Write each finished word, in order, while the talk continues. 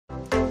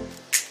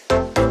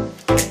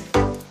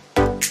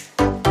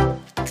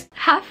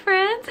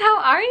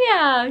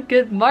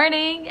Good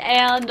morning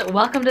and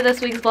welcome to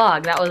this week's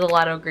vlog. That was a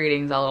lot of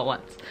greetings all at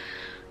once.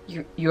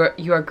 You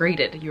are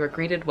greeted. You are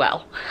greeted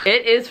well.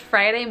 It is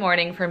Friday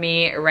morning for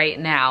me right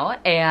now,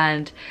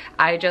 and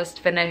I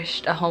just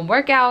finished a home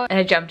workout and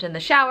I jumped in the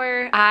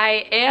shower.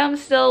 I am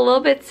still a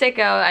little bit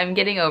sicko. I'm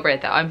getting over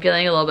it though. I'm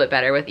feeling a little bit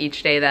better with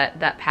each day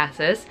that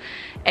passes.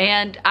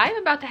 And I'm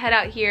about to head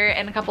out here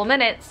in a couple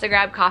minutes to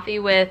grab coffee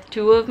with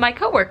two of my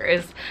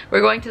coworkers.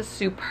 We're going to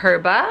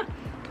Superba,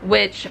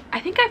 which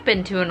I think I've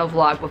been to in a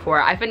vlog before.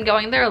 I've been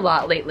going there a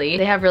lot lately.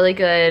 They have really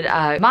good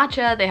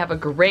matcha. They have a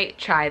great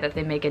chai that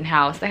they make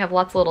in-house. They have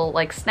lots of little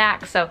like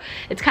snacks. So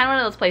it's kind of one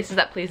of those places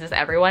that pleases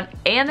everyone.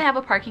 And they have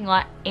a parking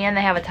lot and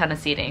they have a ton of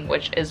seating,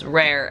 which is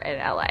rare in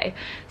LA.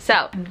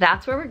 So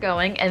that's where we're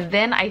going. And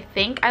then I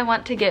think I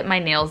want to get my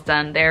nails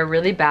done. They're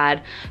really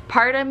bad.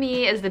 Part of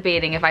me is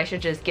debating if I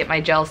should just get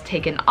my gels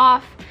taken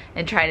off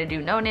and try to do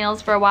no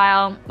nails for a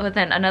while. But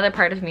then another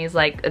part of me is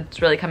like,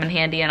 it's really come in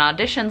handy in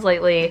auditions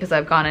lately because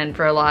I've gone in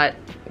for a lot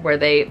where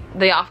they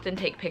often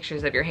take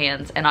pictures of your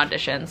hands in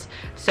auditions.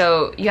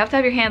 So you have to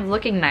have your hands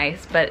looking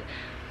nice, but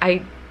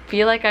I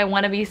feel like I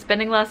want to be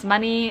spending less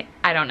money.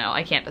 I don't know,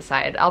 I can't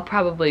decide. I'll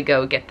probably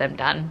go get them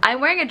done. I'm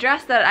wearing a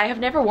dress that I have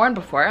never worn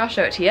before. I'll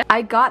show it to you.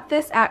 I got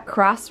this at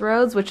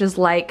Crossroads, which is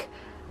like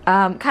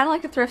kind of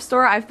like a thrift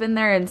store. I've been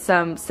there in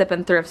some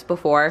sip-in thrifts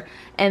before,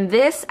 and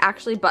this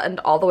actually buttoned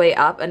all the way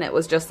up, and it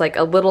was just like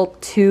a little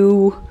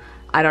too,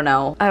 I don't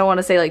know, I don't want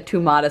to say like too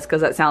modest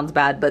because that sounds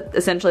bad, but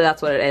essentially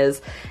that's what it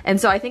is. And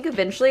so I think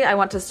eventually I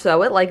want to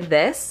sew it like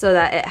this so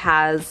that it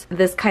has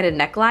this kind of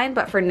neckline,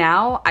 but for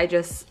now I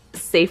just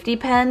safety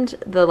pinned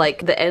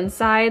the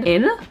inside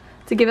in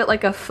to give it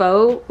like a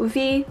faux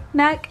V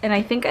neck, and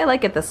I think I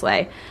like it this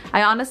way.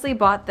 I honestly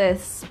bought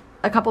this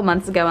a couple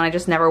months ago and I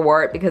just never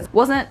wore it because it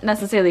wasn't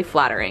necessarily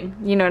flattering,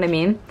 you know what I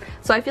mean?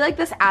 So I feel like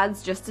this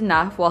adds just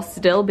enough while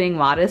still being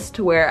modest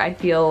to where I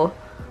feel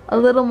a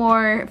little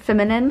more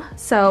feminine,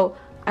 so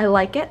I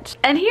like it.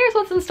 And here's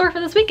what's in store for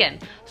this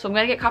weekend. So I'm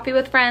gonna get coffee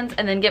with friends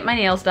and then get my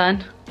nails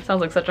done. Sounds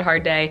like such a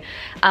hard day.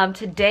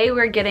 Today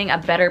we're getting a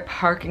better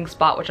parking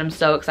spot, which I'm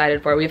so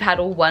excited for. We've had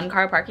a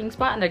 1-car parking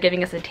spot and they're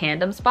giving us a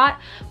tandem spot,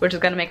 which is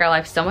gonna make our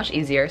life so much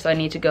easier. So I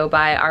need to go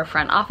by our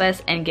front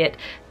office and get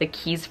the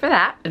keys for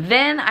that.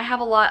 Then I have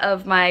a lot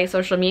of my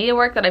social media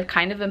work that I've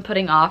kind of been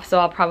putting off, so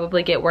I'll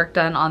probably get work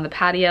done on the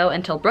patio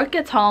until Brooke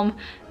gets home.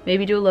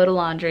 Maybe do a load of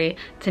laundry.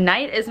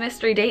 Tonight is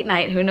mystery date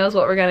night. Who knows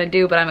what we're gonna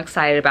do, but I'm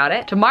excited about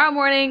it. Tomorrow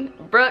morning,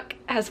 Brooke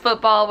has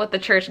football with the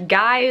church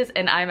guys,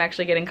 and I'm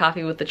actually getting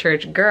coffee with the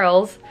church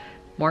girls.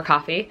 More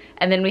coffee.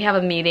 And then we have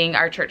a meeting.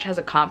 Our church has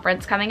a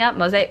conference coming up,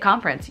 Mosaic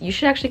Conference. You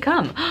should actually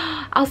come.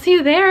 I'll see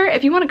you there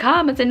if you wanna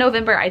come. It's in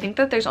November. I think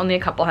that there's only a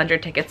couple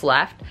hundred tickets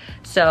left,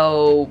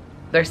 so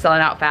they're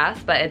selling out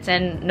fast, but it's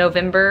in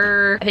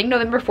November, I think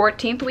November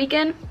 14th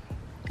weekend,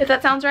 if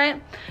that sounds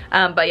right.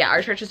 But yeah,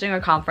 our church is doing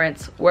a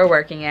conference. We're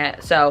working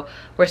it, so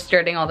we're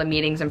starting all the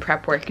meetings and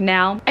prep work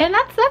now. And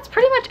that's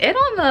pretty much it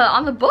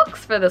on the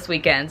books for this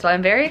weekend. So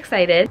I'm very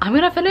excited. I'm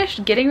gonna finish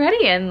getting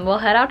ready and we'll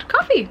head out to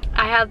coffee.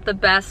 I had the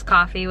best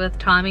coffee with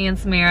Tommy and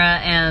Samira,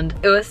 and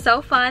it was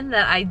so fun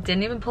that I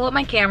didn't even pull up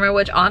my camera,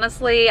 which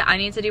honestly, I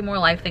need to do more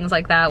live things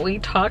like that. We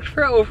talked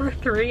for over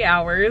 3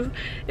 hours.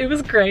 It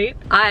was great.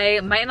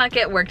 I might not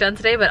get work done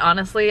today, but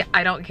honestly,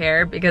 I don't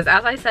care because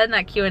as I said in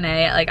that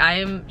Q&A, like I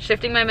am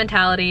shifting my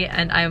mentality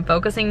and I am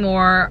focusing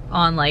more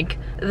on like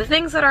the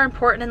things that are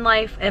important in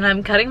life, and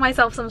I'm cutting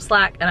myself some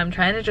slack and I'm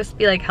trying to just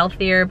be like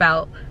healthier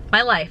about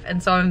my life.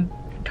 And so I'm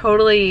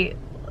totally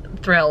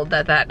thrilled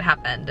that that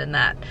happened and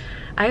that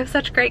I have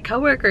such great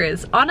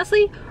coworkers.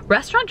 Honestly,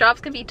 restaurant jobs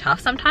can be tough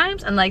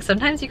sometimes, and like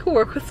sometimes you can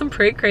work with some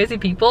pretty crazy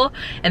people,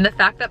 and the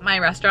fact that my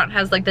restaurant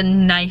has like the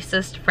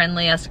nicest,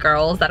 friendliest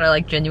girls that are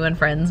like genuine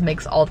friends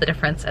makes all the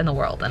difference in the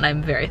world, and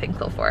I'm very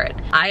thankful for it.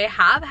 I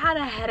have had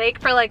a headache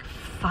for like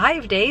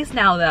 5 days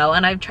now though,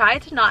 and I've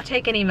tried to not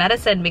take any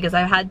medicine because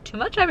I've had too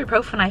much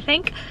ibuprofen, I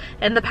think,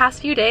 in the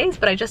past few days,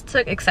 but I just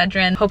took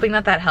Excedrin hoping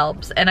that that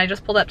helps. And I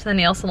just pulled up to the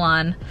nail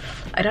salon.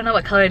 I don't know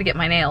what color to get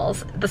my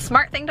nails. The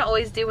smart thing to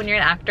always do when you're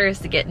an actor is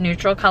to get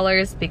neutral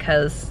colors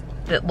because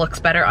it looks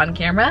better on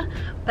camera,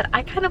 but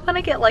I kind of want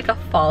to get like a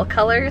fall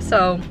color,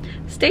 so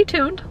stay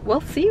tuned.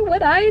 We'll see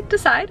what I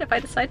decide, if I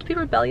decide to be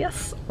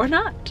rebellious or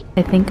not.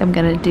 I think I'm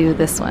gonna do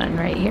this one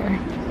right here.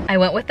 I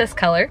went with this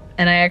color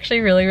and I actually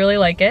really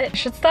like it. I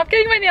should stop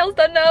getting my nails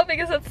done though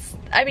because it's,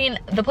 I mean,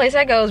 the place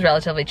I go is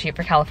relatively cheap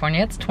for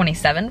California. It's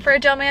 $27 for a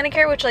gel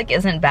manicure, which like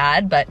isn't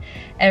bad, but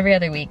every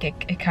other week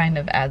it kind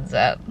of adds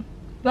up.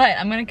 But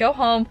I'm gonna go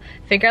home,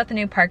 figure out the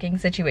new parking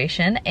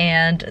situation,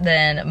 and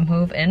then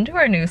move into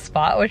our new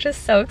spot, which is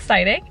so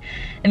exciting.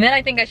 And then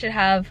I think I should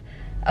have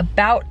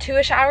about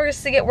 2-ish hours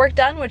to get work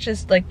done, which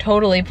is like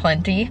totally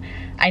plenty.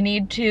 I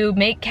need to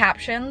make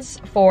captions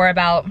for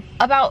about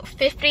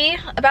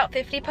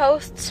 50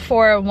 posts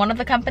for one of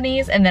the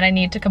companies, and then I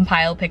need to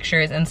compile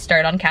pictures and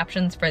start on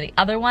captions for the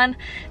other one.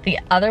 The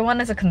other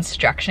one is a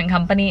construction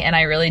company, and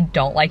I really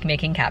don't like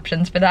making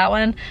captions for that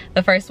one.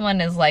 The first one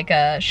is like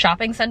a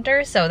shopping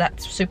center, so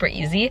that's super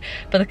easy,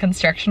 but the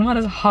construction one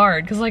is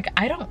hard because like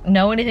I don't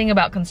know anything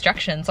about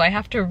construction, so I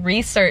have to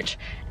research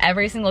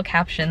every single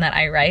caption that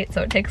I write,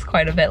 so it takes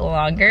quite a bit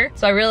longer.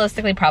 So I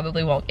realistically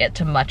probably won't get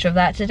to much of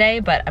that today,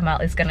 but I'm at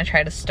least gonna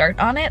try to start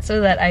on it so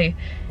that I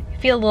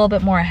feel a little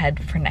bit more ahead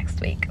for next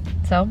week.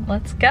 So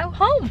let's go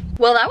home.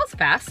 Well, that was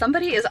fast.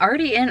 Somebody is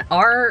already in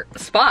our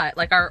spot,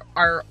 like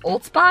our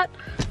old spot,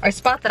 our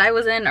spot that I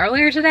was in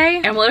earlier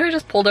today. And literally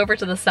just pulled over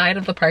to the side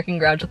of the parking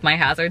garage with my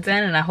hazards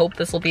in, and I hope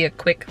this will be a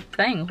quick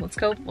thing. Let's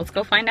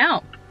go find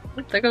out.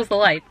 Oop, there goes the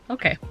light.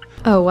 Okay.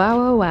 Oh wow,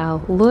 oh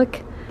wow.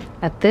 Look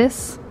at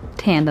this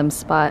tandem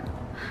spot.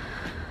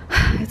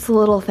 It's the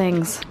little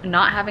things.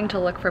 Not having to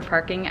look for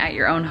parking at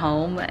your own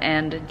home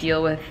and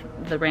deal with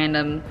the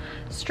random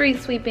street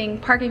sweeping,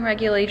 parking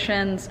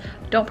regulations,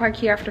 don't park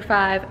here after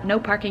 5, no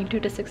parking 2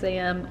 to 6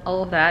 a.m.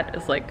 All of that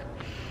is like,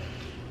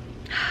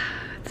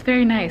 it's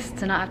very nice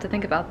to not have to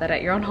think about that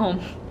at your own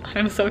home.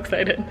 I'm so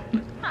excited.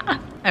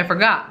 I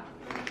forgot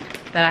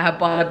that I have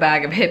bought a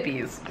bag of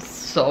hippies,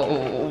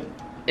 so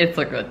it's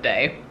a good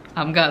day.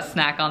 I'm gonna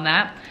snack on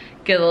that,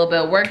 get a little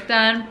bit of work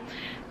done.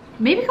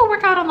 Maybe go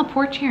work out on the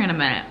porch here in a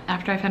minute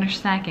after I finish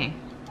snacking.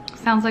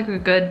 Sounds like a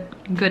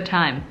good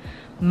time.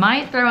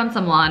 Might throw in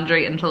some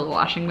laundry into the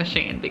washing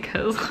machine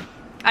because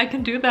I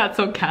can do that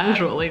so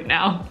casually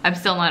now. I'm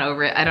still not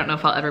over it. I don't know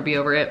if I'll ever be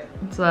over it.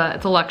 It's a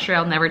luxury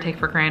I'll never take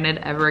for granted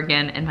ever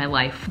again in my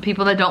life.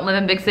 People that don't live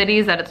in big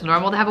cities, that it's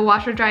normal to have a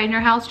washer dry in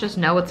your house, just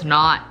know it's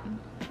not.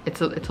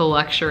 It's a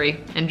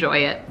luxury. Enjoy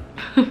it.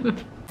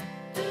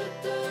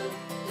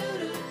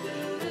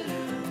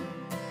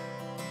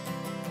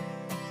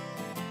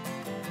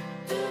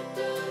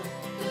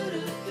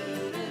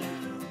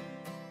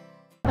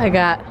 I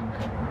got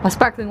my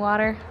sparkling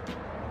water,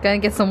 gonna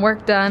get some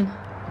work done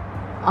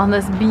on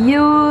this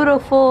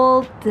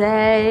beautiful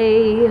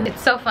day.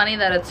 It's so funny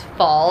that it's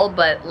fall,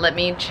 but let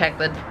me check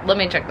the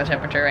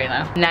temperature right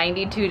now.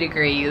 92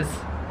 degrees.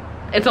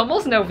 It's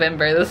almost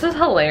November. This is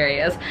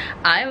hilarious.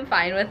 I'm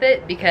fine with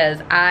it because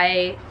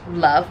I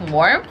love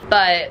warmth,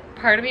 but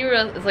part of me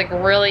is like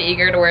really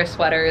eager to wear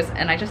sweaters,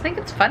 and I just think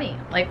it's funny.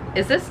 Like,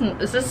 is this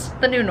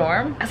the new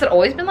norm? Has it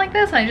always been like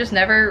this and I just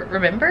never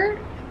remembered?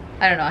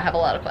 I don't know, I have a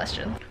lot of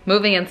questions.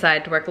 Moving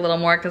inside to work a little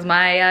more because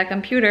my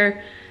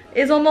computer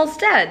is almost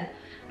dead.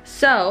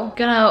 So,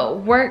 gonna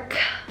work,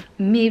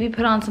 maybe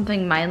put on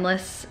something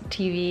mindless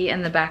TV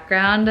in the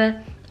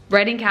background.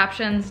 Writing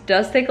captions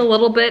does take a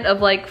little bit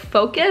of like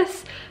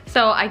focus,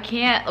 so I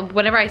can't,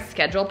 whenever I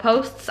schedule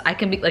posts, I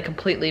can be like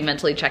completely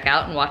mentally check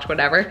out and watch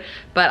whatever,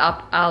 but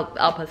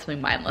I'll put something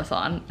mindless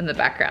on in the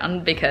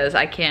background because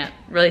I can't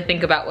really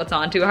think about what's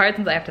on too hard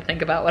since I have to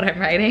think about what I'm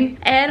writing.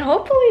 And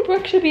hopefully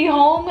Brook should be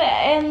home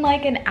in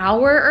like an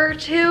hour or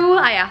 2.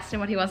 I asked him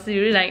what he wants to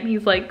do tonight and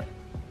he's like,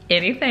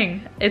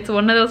 anything. It's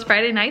one of those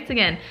Friday nights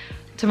again.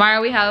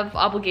 Tomorrow we have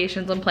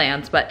obligations and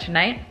plans, but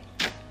tonight,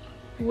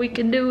 we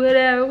can do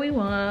whatever we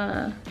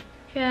want.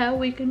 Yeah,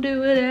 we can do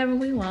whatever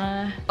we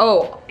want.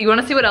 Oh, you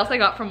wanna see what else I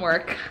got from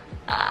work?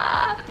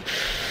 I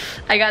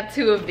got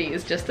 2 of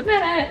these, just a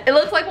minute. It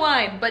looks like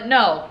wine, but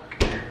no,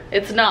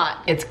 it's not.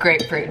 It's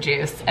grapefruit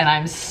juice, and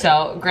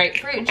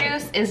grapefruit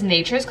juice is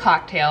nature's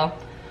cocktail.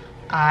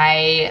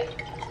 I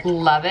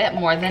love it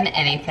more than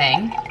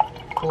anything.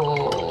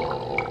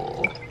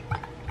 Oh,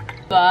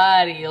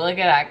 buddy, look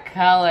at that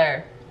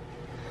color.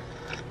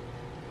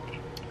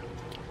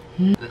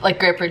 Like,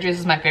 grapefruit juice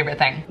is my favorite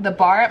thing. The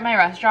bar at my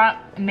restaurant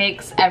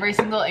makes every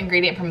single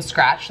ingredient from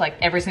scratch, like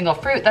every single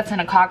fruit that's in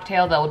a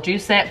cocktail, they'll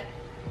juice it.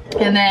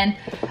 And then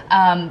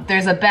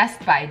there's a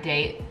best by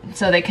date.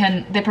 So they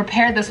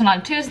prepared this one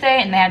on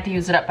Tuesday and they had to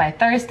use it up by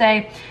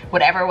Thursday.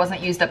 Whatever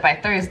wasn't used up by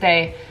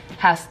Thursday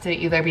has to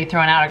either be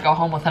thrown out or go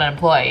home with an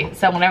employee.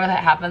 So whenever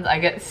that happens, I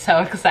get so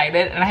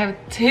excited. And I have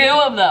 2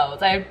 of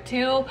those. I have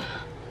 2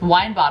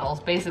 wine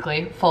bottles,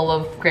 basically, full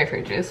of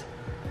grapefruit juice.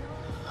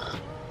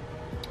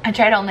 I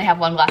try to only have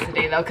 1 glass a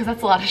day though, because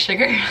that's a lot of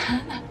sugar.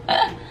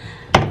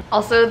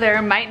 Also,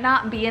 there might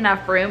not be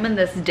enough room in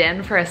this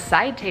den for a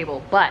side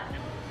table, but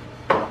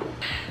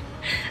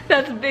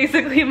that's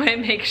basically my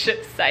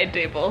makeshift side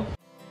table.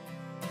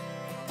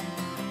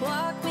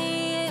 Walk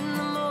me in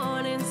the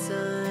morning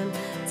sun,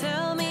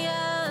 tell me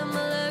I'm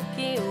the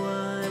lucky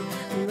one.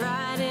 I'm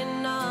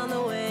riding on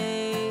the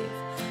wave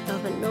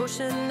of a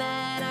notion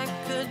that I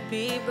could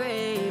be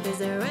brave. Is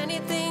there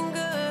anything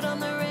good on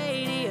the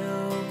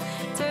radio?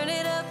 Turn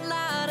it up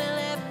loud and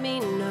let me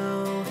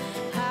know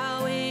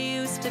how it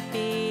used to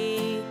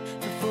be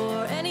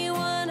before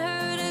anyone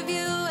heard of you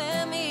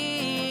and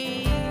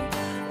me.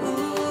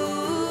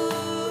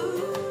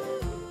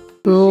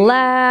 Ooh.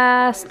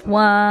 Last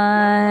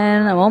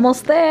one. I'm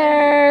almost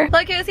there.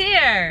 Look who's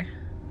here.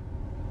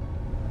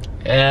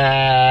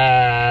 Hey.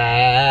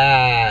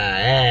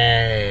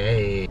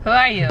 Who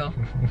are you?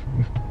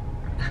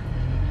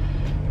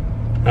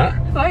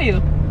 Who are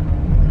you?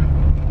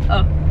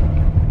 Oh,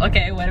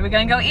 okay, what are we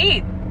gonna go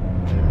eat?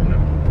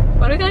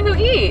 What are we gonna go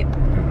eat?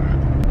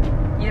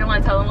 You don't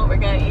wanna tell them what we're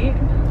gonna eat?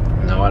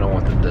 No, I don't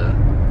want them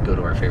to go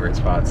to our favorite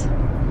spots.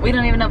 We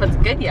don't even know if it's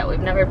good yet,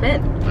 we've never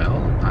been. Well,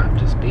 I'm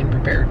just being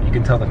prepared. You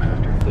can tell them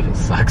after if it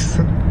sucks.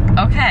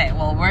 Okay,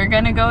 well we're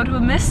gonna go to a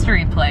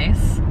mystery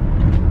place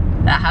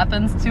that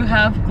happens to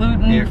have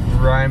gluten. It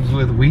rhymes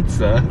with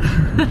pizza.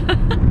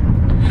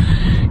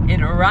 It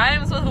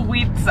rhymes with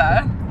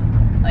pizza.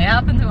 They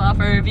happen to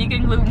offer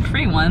vegan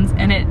gluten-free ones,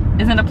 and it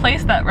is in a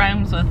place that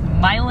rhymes with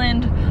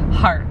Myland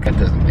Park. That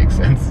doesn't make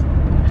sense.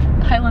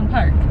 Highland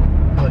Park.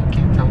 Oh, you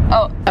can't tell.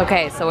 Oh,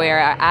 okay, so we are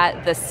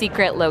at the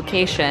secret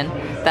location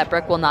that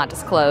Brook will not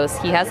disclose.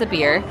 He has a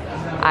beer.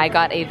 I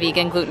got a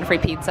vegan gluten-free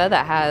pizza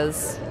that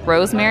has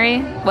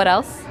rosemary. What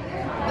else?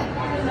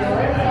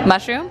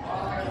 Mushroom.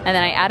 And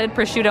then I added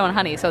prosciutto and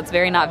honey, so it's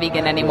very not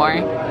vegan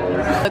anymore.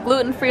 The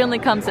gluten-free only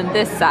comes in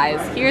this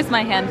size. Here's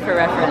my hand for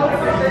reference.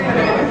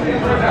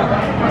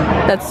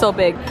 That's so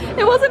big.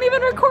 It wasn't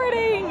even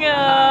recording.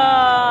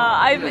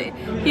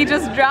 He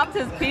just dropped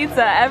his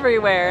pizza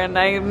everywhere and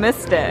I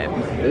missed it.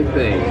 Good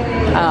thing.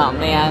 Oh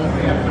man,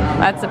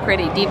 that's a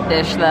pretty deep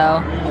dish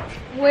though.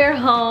 We're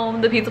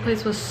home. The pizza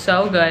place was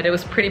so good. It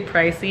was pretty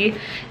pricey,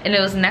 and it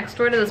was next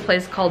door to this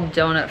place called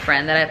Donut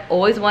Friend that I've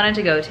always wanted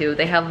to go to.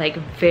 They have like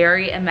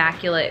very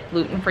immaculate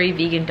gluten-free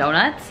vegan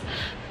donuts,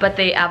 but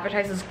they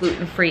advertise as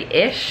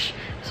gluten-free-ish.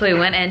 So we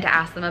went in to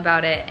ask them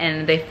about it,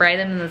 and they fry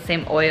them in the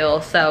same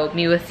oil. So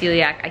me with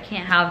celiac, I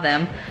can't have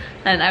them.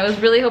 And I was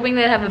really hoping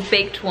they'd have a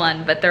baked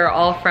one, but they're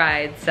all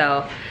fried,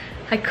 so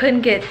I could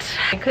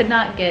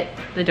not get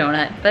the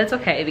donut, but it's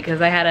okay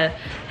because I had a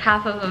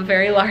half of a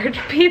very large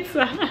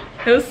pizza.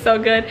 It was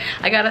so good.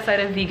 I got a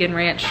side of vegan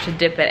ranch to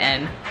dip it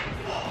in.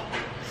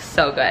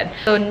 So good.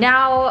 So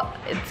now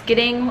it's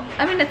getting,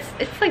 I mean,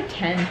 it's like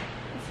 10.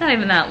 It's not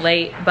even that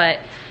late, but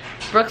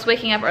Brook's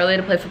waking up early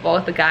to play football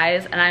with the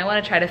guys, and I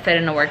want to try to fit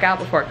in a workout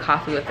before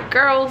coffee with the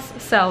girls.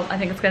 So I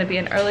think it's going to be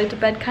an early to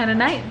bed kind of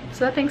night.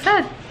 So that being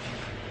said,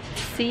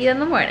 see you in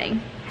the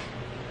morning.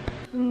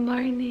 Good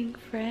morning,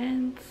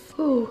 friends.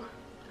 Ooh,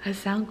 I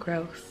sound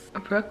gross.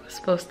 Brook was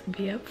supposed to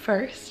be up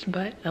first,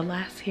 but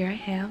alas, here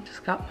I am.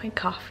 Just got my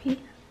coffee,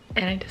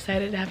 and I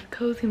decided to have a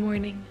cozy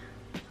morning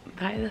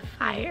by the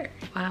fire.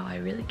 Wow, I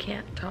really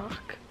can't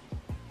talk.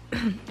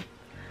 I'm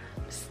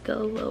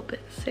still a little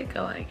bit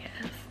sicko, I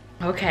guess.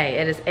 Okay,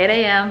 it is 8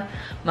 a.m.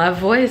 My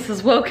voice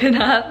is woken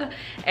up,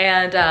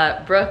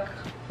 and Brook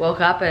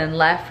woke up and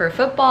left for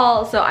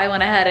football, so I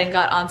went ahead and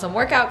got on some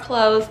workout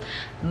clothes.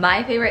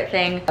 My favorite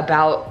thing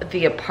about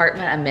the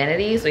apartment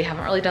amenities, we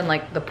haven't really done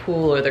like the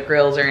pool or the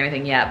grills or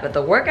anything yet, but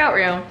the workout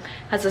room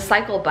has a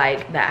cycle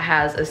bike that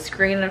has a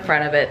screen in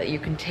front of it that you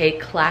can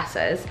take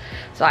classes.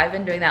 So I've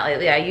been doing that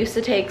lately. I used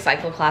to take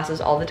cycle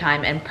classes all the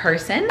time in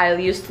person. I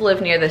used to live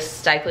near this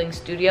cycling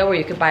studio where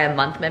you could buy a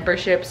month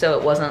membership, so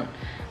it wasn't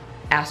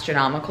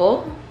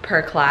astronomical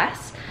per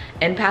class.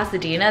 In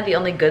Pasadena, the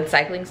only good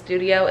cycling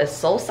studio is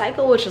Soul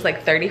Cycle, which is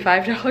like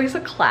 $35 a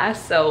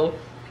class, so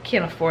I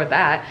can't afford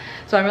that.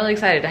 So I'm really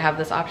excited to have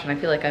this option. I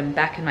feel like I'm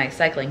back in my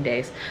cycling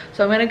days.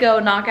 So I'm gonna go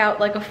knock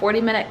out like a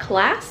 40-minute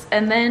class,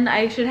 and then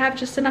I should have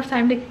just enough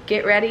time to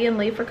get ready and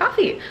leave for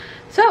coffee.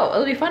 So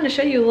it'll be fun to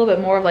show you a little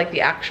bit more of like the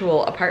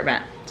actual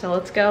apartment. So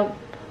let's go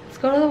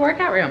to the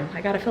workout room.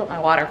 I gotta fill up my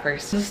water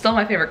first. This is still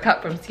my favorite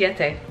cup from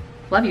Siete.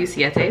 Love you,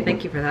 Siete.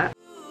 Thank you for that.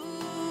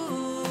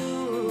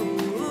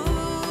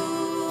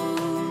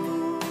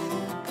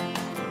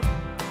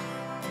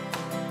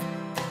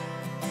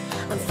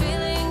 I'm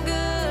feeling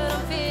good,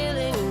 I'm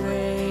feeling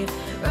great.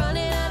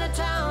 Running out of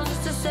town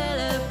just to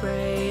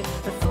celebrate.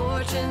 The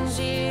fortune's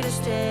here to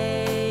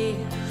stay.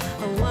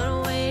 A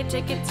one-way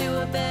ticket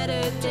to a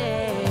better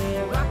day.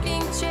 A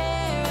rocking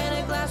chair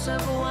and a glass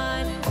of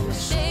wine. In the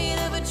shade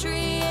of a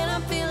tree and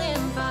I'm feeling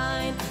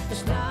fine.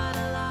 There's not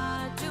a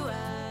lot to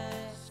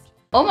ask.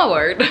 Oh my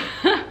word.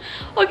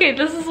 Okay,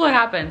 this is what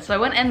happened. So I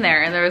went in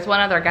there and there was one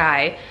other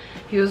guy.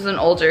 He was an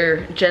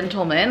older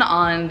gentleman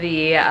on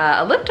the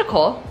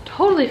elliptical,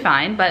 totally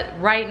fine, but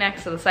right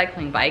next to the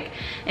cycling bike.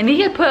 And he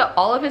had put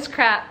all of his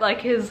crap,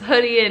 like his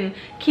hoodie and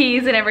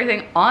keys and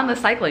everything, on the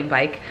cycling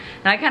bike.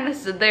 And I kind of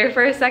stood there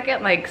for a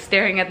second, like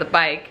staring at the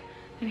bike,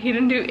 and he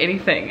didn't do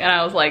anything. And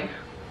I was like,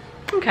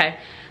 okay.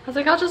 I was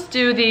like, I'll just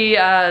do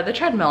the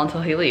treadmill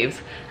until he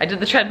leaves. I did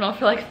the treadmill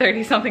for like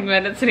 30-something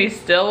minutes and he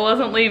still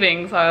wasn't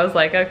leaving, so I was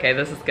like, okay,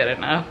 this is good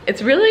enough.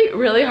 It's really,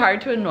 really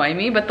hard to annoy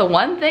me, but the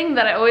one thing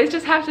that I always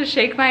just have to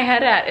shake my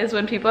head at is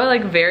when people are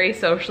like very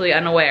socially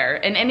unaware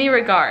in any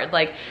regard.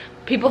 Like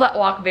people that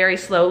walk very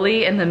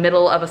slowly in the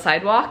middle of a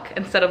sidewalk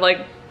instead of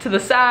like to the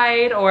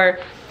side, or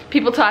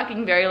people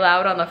talking very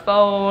loud on the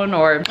phone,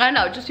 or I don't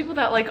know, just people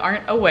that like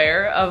aren't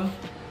aware of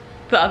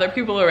the other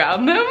people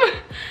around them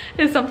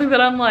is something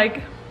that I'm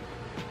like,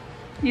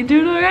 you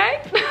doing all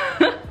right?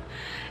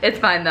 It's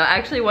fine though.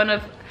 Actually, I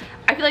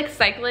feel like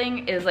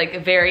cycling is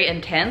like very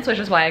intense, which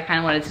is why I kind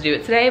of wanted to do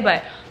it today,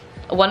 but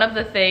one of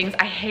the things,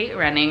 I hate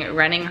running.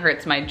 Running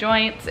hurts my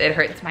joints, it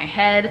hurts my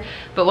head,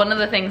 but one of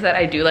the things that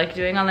I do like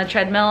doing on the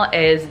treadmill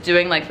is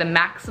doing like the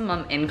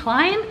maximum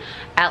incline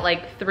at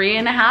like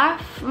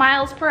 3.5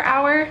 miles per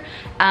hour.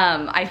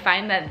 I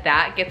find that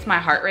that gets my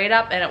heart rate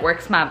up and it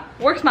works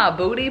my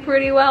booty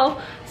pretty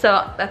well.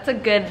 So that's a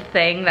good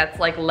thing. That's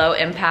like low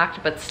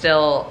impact but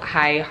still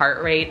high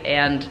heart rate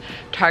and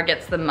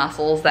targets the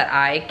muscles that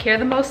I care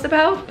the most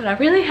about. But I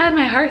really had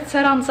my heart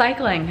set on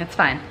cycling. It's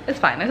fine, it's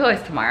fine. There's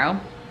always tomorrow.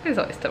 There's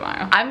always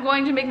tomorrow. I'm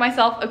going to make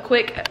myself a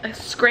quick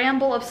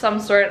scramble of some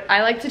sort.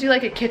 I like to do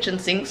like a kitchen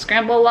sink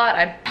scramble a lot.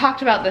 I've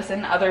talked about this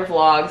in other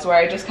vlogs where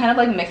I just kind of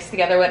like mix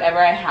together whatever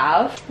I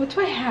have. What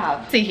do I have?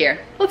 Let's see here.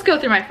 Let's go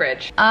through my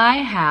fridge. I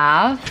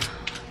have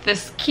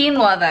this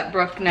quinoa that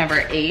Brooke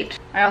never ate.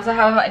 I also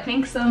have, I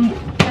think, some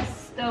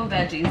pesto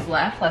veggies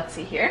left. Let's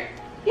see here.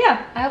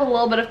 Yeah, I have a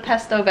little bit of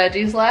pesto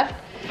veggies left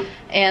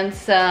and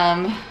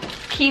some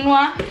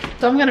quinoa.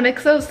 So I'm gonna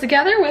mix those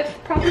together with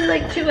probably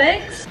like 2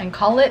 eggs and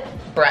call it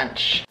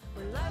brunch.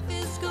 Life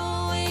is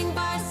going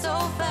by so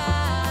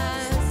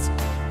fast,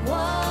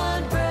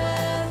 one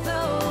breath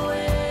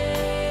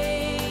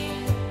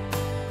away.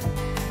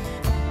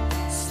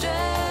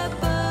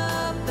 Step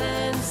up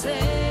and say,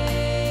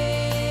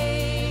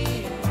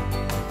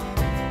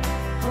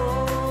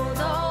 hold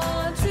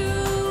on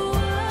to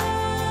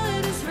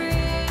what is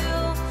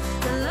real.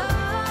 The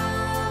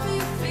love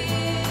you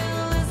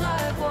feel is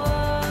like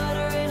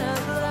water in a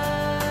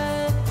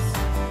glass.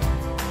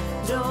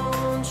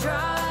 Don't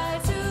try.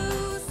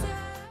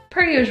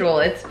 Per usual,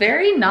 it's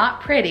very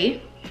not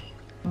pretty,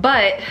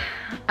 but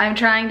I'm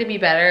trying to be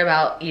better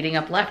about eating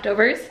up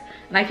leftovers,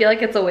 and I feel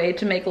like it's a way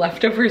to make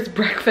leftovers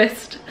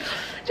breakfast.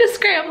 Just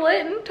scramble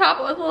it and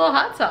top it with a little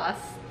hot sauce.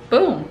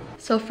 Boom.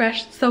 So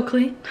fresh, so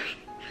clean.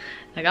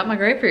 I got my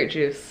grapefruit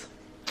juice.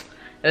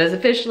 It is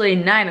officially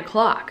 9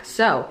 o'clock,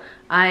 so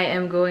I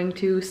am going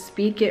to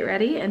speed get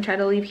ready and try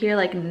to leave here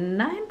like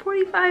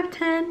 9:45,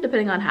 10,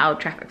 depending on how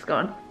traffic's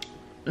going.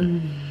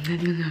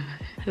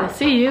 I'll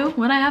see you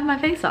when I have my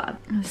face on.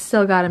 I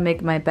still gotta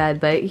make my bed,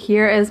 but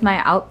here is my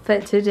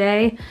outfit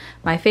today.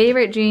 My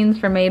favorite jeans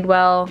from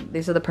Madewell.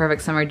 These are the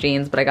perfect summer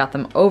jeans, but I got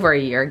them over a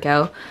year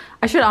ago.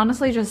 I should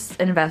honestly just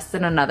invest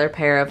in another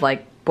pair of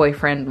like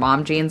boyfriend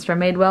mom jeans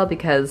from Madewell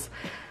because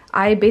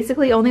I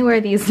basically only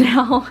wear these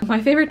now.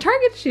 My favorite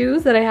Target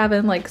shoes that I have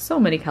in like so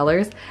many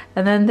colors.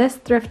 And then this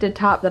thrifted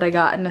top that I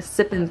got in a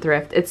Sippin'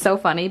 Thrift. It's so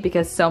funny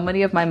because so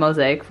many of my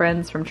Mosaic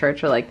friends from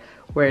church are like,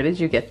 where did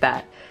you get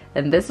that?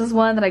 And this is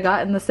one that I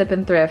got in the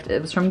Sippin' Thrift.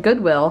 It was from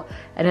Goodwill,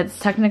 and it's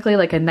technically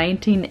like a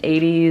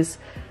 1980s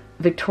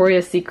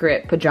Victoria's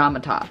Secret pajama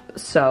top.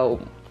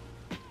 So,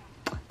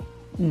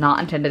 not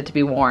intended to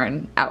be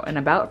worn out and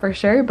about for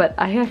sure, but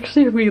I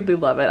actually really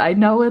love it. I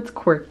know it's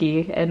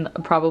quirky, and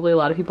probably a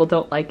lot of people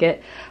don't like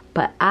it,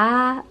 but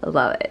I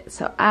love it.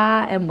 So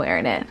I am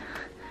wearing it.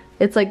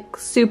 It's like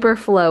super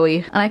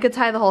flowy, and I could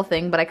tie the whole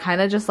thing, but I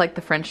kind of just like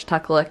the French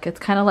tuck look. It's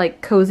kind of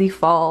like cozy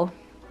fall.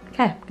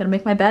 Okay, I'm gonna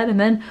make my bed and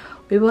then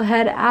we will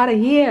head out of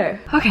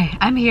here. Okay,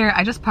 I'm here.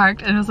 I just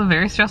parked and it was a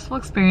very stressful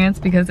experience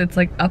because it's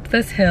like up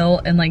this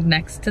hill and like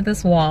next to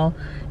this wall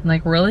and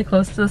like really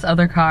close to this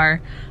other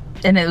car.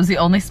 And it was the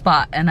only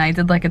spot, and I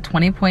did like a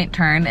 20-point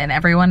turn and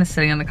everyone is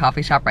sitting in the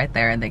coffee shop right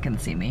there and they can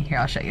see me. Here,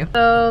 I'll show you.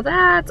 So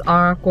that's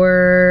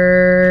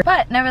awkward.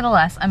 But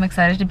nevertheless, I'm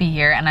excited to be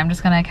here and I'm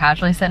just gonna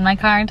casually sit in my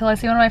car until I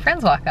see one of my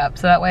friends walk up,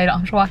 so that way I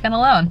don't have to walk in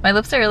alone. My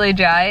lips are really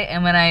dry,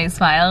 and when I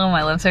smile and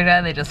my lips are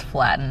dry, they just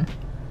flatten.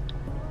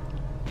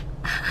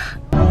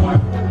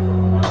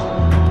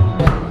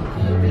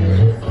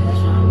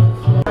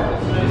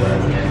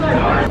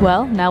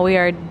 Well, now we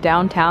are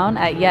downtown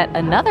at yet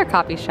another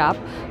coffee shop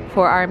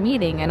for our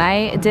meeting, and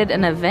I did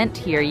an event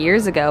here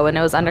years ago and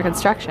it was under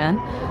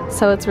construction,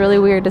 so it's really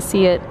weird to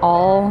see it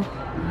all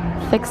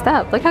fixed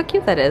up. Look how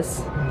cute that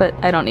is, but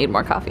I don't need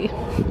more coffee.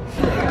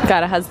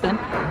 Got a husband.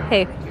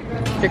 Hey,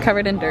 you're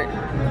covered in dirt.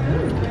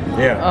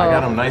 Yeah, I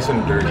got them nice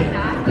and dirty.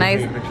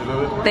 Nice.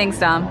 Thanks,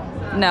 Dom.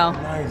 No.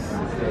 Nice.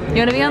 You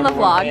want to be on the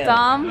vlog,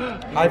 Dom?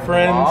 Hi,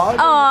 friends.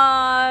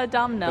 Aw,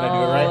 Dom knows. Did I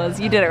do it right?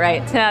 You did it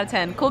right. 10 out of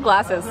 10. Cool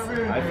glasses.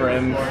 Hi,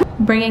 friends.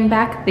 Bringing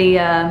back the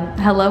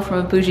hello from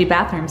a bougie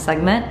bathroom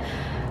segment.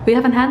 We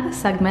haven't had this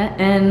segment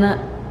in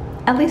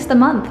at least a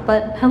month,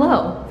 but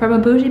hello from a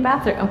bougie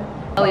bathroom.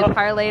 We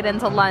parlayed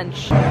into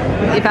lunch.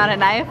 You found a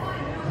knife?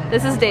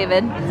 This is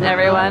David,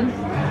 everyone.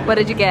 What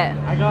did you get?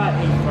 I got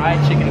a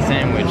fried chicken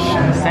sandwich.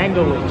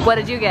 Sandwich. What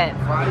did you get?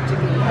 Fried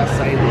chicken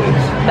sandwich.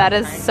 That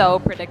is so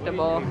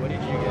predictable. What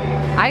did you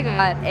get? I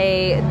got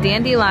a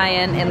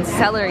dandelion and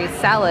celery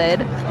salad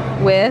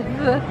with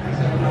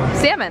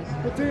salmon.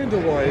 Is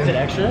it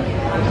extra?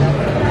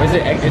 Is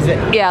it?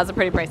 Yeah, it was a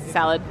pretty pricey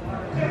salad.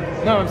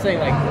 No, I'm saying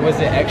like, was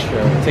it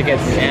extra to get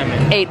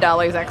salmon?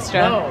 $8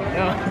 extra. No,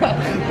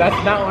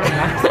 that's not what I'm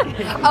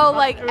asking. Oh,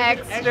 like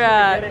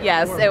extra.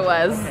 Yes, it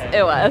was.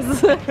 It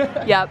was.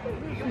 Yep.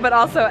 But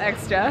also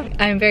extra.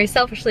 I'm very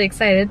selfishly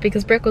excited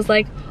because Brooke was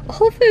like, a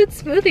Whole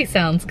Foods smoothie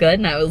sounds good.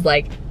 And I was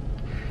like,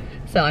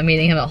 So I'm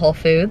meeting him at Whole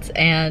Foods,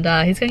 and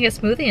he's gonna get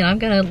a smoothie, and I'm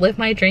gonna live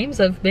my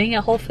dreams of being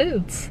at Whole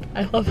Foods.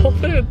 I love Whole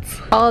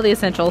Foods. All the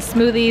essentials,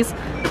 smoothies,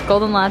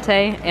 golden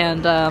latte,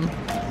 and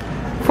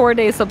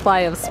 4-day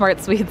supply of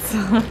Smart Sweets.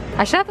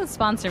 I should have them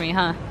sponsor me,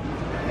 huh?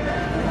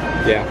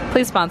 Yeah.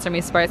 Please sponsor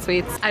me, Smart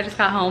Sweets. I just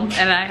got home,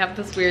 and I have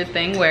this weird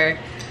thing where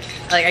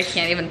like I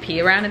can't even pee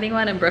around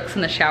anyone, and Brooke's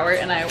in the shower,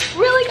 and I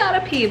really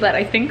gotta pee, but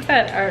I think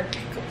that our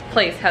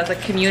place has a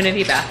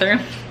community bathroom,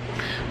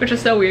 which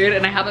is so weird,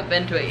 and I haven't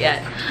been to it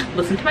yet.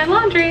 Listen to my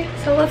laundry,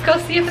 so let's go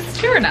see if it's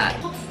true or not.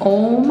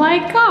 Oh my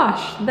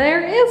gosh,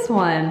 there is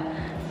one.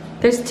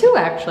 There's two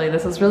actually.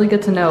 This is really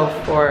good to know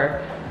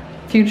for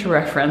future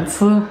reference.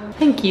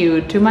 Thank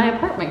you to my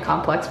apartment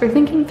complex for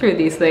thinking through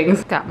these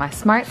things. Got my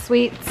Smart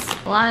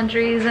Sweets.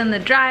 Laundry's in the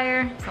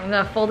dryer, so I'm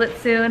gonna fold it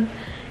soon.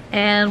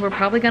 And we're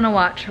probably gonna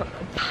watch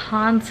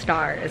Pawn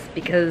Stars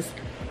because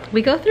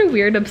we go through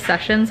weird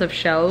obsessions of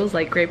shows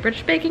like Great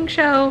British Baking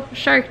Show,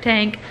 Shark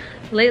Tank.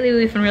 Lately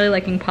we've been really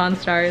liking Pawn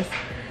Stars.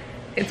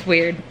 It's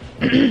weird.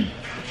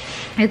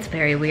 It's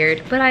very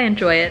weird, but I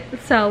enjoy it.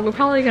 So we're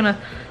probably gonna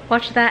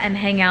watch that and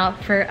hang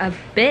out for a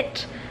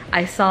bit.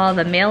 I saw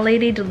the mail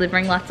lady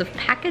delivering lots of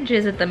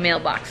packages at the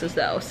mailboxes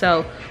though,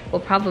 so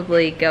we'll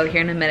probably go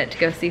here in a minute to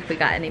go see if we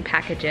got any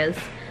packages.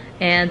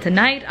 And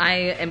tonight I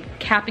am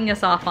capping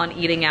us off on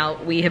eating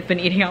out. We have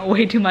been eating out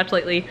way too much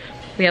lately.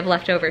 We have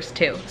leftovers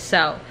too.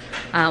 So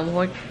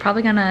we're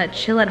probably gonna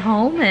chill at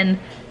home and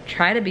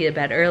try to be to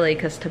bed early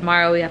because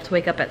tomorrow we have to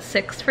wake up at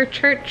 6 for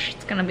church.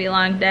 It's gonna be a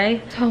long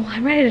day. So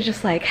I'm ready to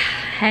just like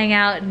hang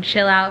out and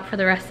chill out for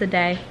the rest of the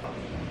day.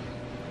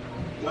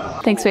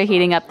 Thanks for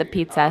heating up the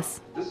pizzas.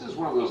 This is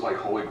one of those like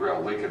Holy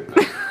Grail Lincoln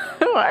things.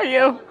 Who are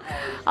you?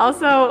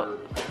 Also,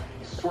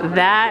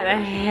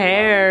 that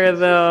hair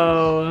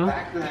though.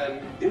 Back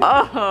then,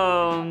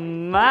 Oh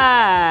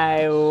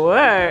my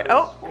word.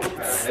 Oh.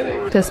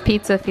 This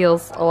pizza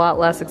feels a lot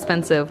less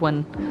expensive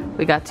when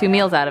we got 2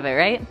 meals out of it,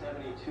 right?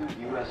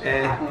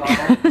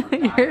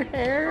 Your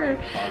hair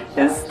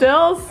is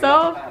still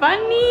so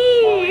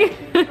funny.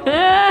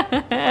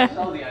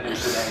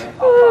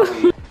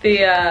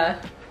 The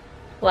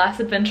last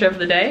adventure of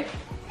the day.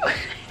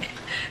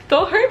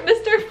 Don't hurt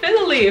Mr.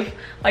 Fiddleleaf.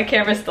 My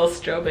camera's still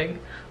strobing.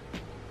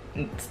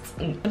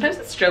 Sometimes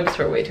it strobes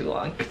for way too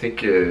long. I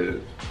think your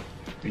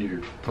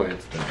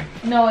plant's dying.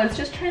 No, it's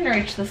just trying to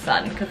reach the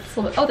sun because it's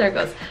a little bit, oh, there it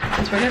goes.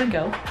 Since we're gonna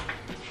go.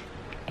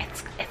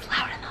 It's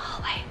loud in the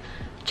hallway.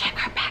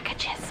 Check our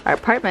packages. Our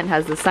apartment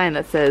has the sign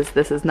that says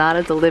this is not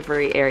a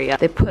delivery area.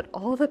 They put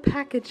all the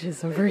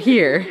packages over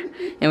here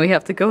and we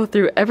have to go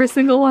through every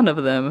single one of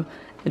them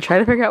and try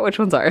to figure out which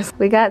one's ours.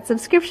 We got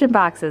subscription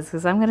boxes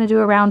because I'm gonna do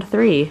a round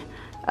 3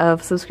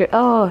 of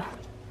oh,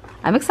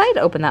 I'm excited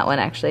to open that one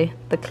actually.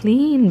 The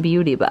Clean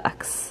Beauty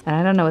box. And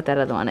I don't know what that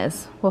other one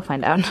is. We'll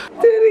find out. Do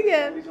it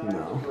again.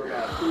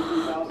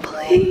 No.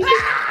 Please.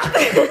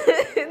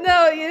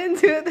 No, you didn't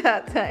do it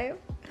that time.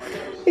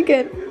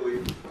 Again.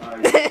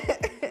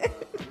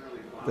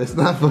 That's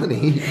not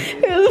funny.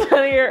 It was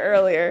funnier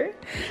earlier.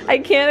 I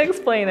can't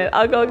explain it.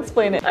 I'll go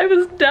explain it. I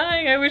was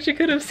dying. I wish you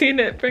could have seen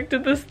it. Brick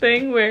did this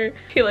thing where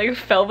he like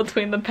fell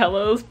between the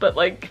pillows, but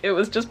like it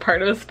was just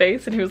part of his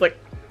face and he was like,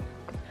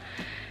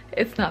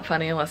 It's not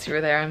funny unless you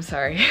were there, I'm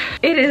sorry.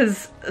 It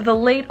is the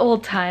late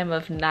old time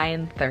of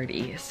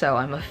 9:30, so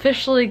I'm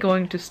officially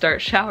going to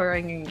start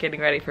showering and getting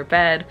ready for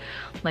bed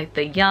like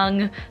the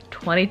young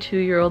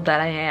 22-year-old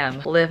that I am,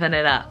 living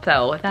it up.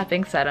 So with that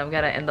being said, I'm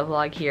gonna end the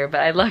vlog here,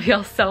 but I love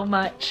y'all so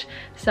much,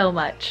 so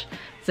much.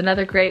 It's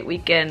another great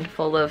weekend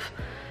full of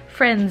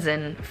friends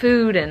and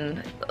food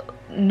and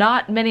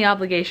not many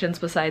obligations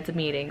besides a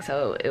meeting,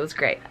 so it was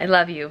great. I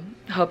love you.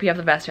 Hope you have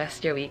the best rest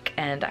of your week,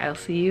 and I'll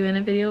see you in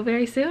a video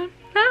very soon.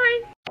 Bye!